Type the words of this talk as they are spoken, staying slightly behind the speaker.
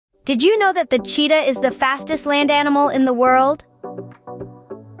Did you know that the cheetah is the fastest land animal in the world?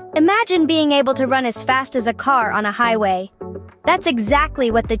 Imagine being able to run as fast as a car on a highway. That's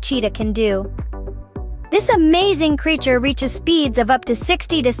exactly what the cheetah can do. This amazing creature reaches speeds of up to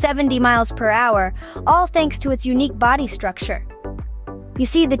 60 to 70 miles per hour, all thanks to its unique body structure. You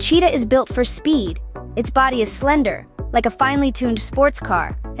see, the cheetah is built for speed. Its body is slender, like a finely tuned sports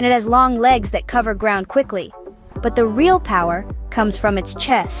car, and it has long legs that cover ground quickly. But the real power comes from its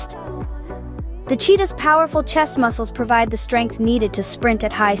chest. The cheetah's powerful chest muscles provide the strength needed to sprint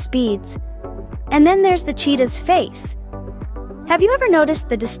at high speeds. And then there's the cheetah's face. Have you ever noticed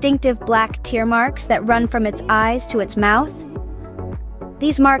the distinctive black tear marks that run from its eyes to its mouth?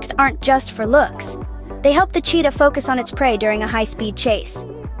 These marks aren't just for looks. They help the cheetah focus on its prey during a high-speed chase.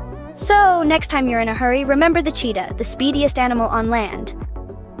 So, next time you're in a hurry, remember the cheetah, the speediest animal on land.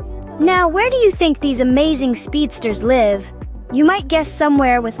 Now, where do you think these amazing speedsters live? You might guess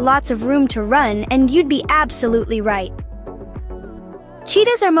somewhere with lots of room to run, and you'd be absolutely right.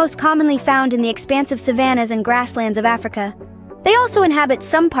 Cheetahs are most commonly found in the expansive savannas and grasslands of Africa. They also inhabit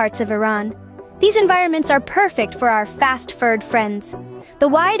some parts of Iran. These environments are perfect for our fast-furred friends. The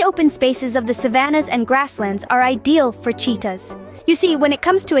wide open spaces of the savannas and grasslands are ideal for cheetahs. You see, when it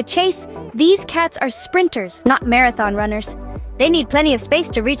comes to a chase, these cats are sprinters, not marathon runners. They need plenty of space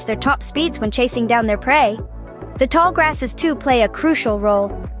to reach their top speeds when chasing down their prey. The tall grasses, too, play a crucial role.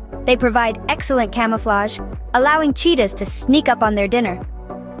 They provide excellent camouflage, allowing cheetahs to sneak up on their dinner.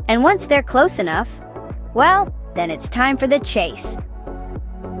 And once they're close enough, well, then it's time for the chase.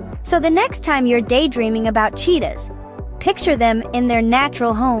 So the next time you're daydreaming about cheetahs, picture them in their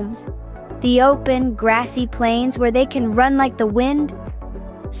natural homes, the open, grassy plains where they can run like the wind.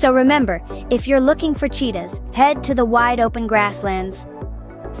 So remember, if you're looking for cheetahs, head to the wide open grasslands.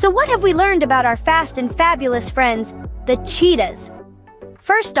 So what have we learned about our fast and fabulous friends, the cheetahs?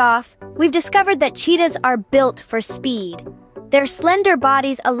 First off, we've discovered that cheetahs are built for speed. Their slender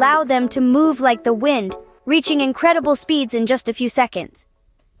bodies allow them to move like the wind, reaching incredible speeds in just a few seconds.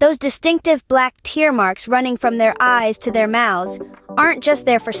 Those distinctive black tear marks running from their eyes to their mouths aren't just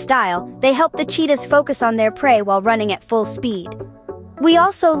there for style, they help the cheetahs focus on their prey while running at full speed. We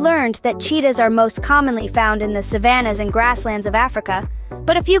also learned that cheetahs are most commonly found in the savannas and grasslands of Africa,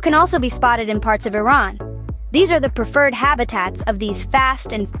 but a few can also be spotted in parts of Iran. These are the preferred habitats of these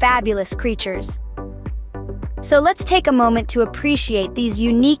fast and fabulous creatures. So let's take a moment to appreciate these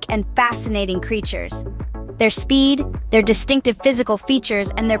unique and fascinating creatures. Their speed, their distinctive physical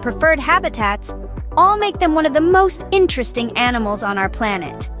features, and their preferred habitats all make them one of the most interesting animals on our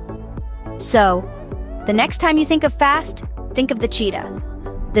planet. So, the next time you think of fast, think of the cheetah,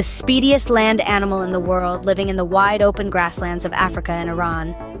 the speediest land animal in the world living in the wide open grasslands of Africa and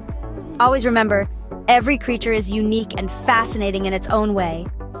Iran. Always remember, every creature is unique and fascinating in its own way,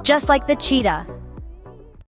 just like the cheetah.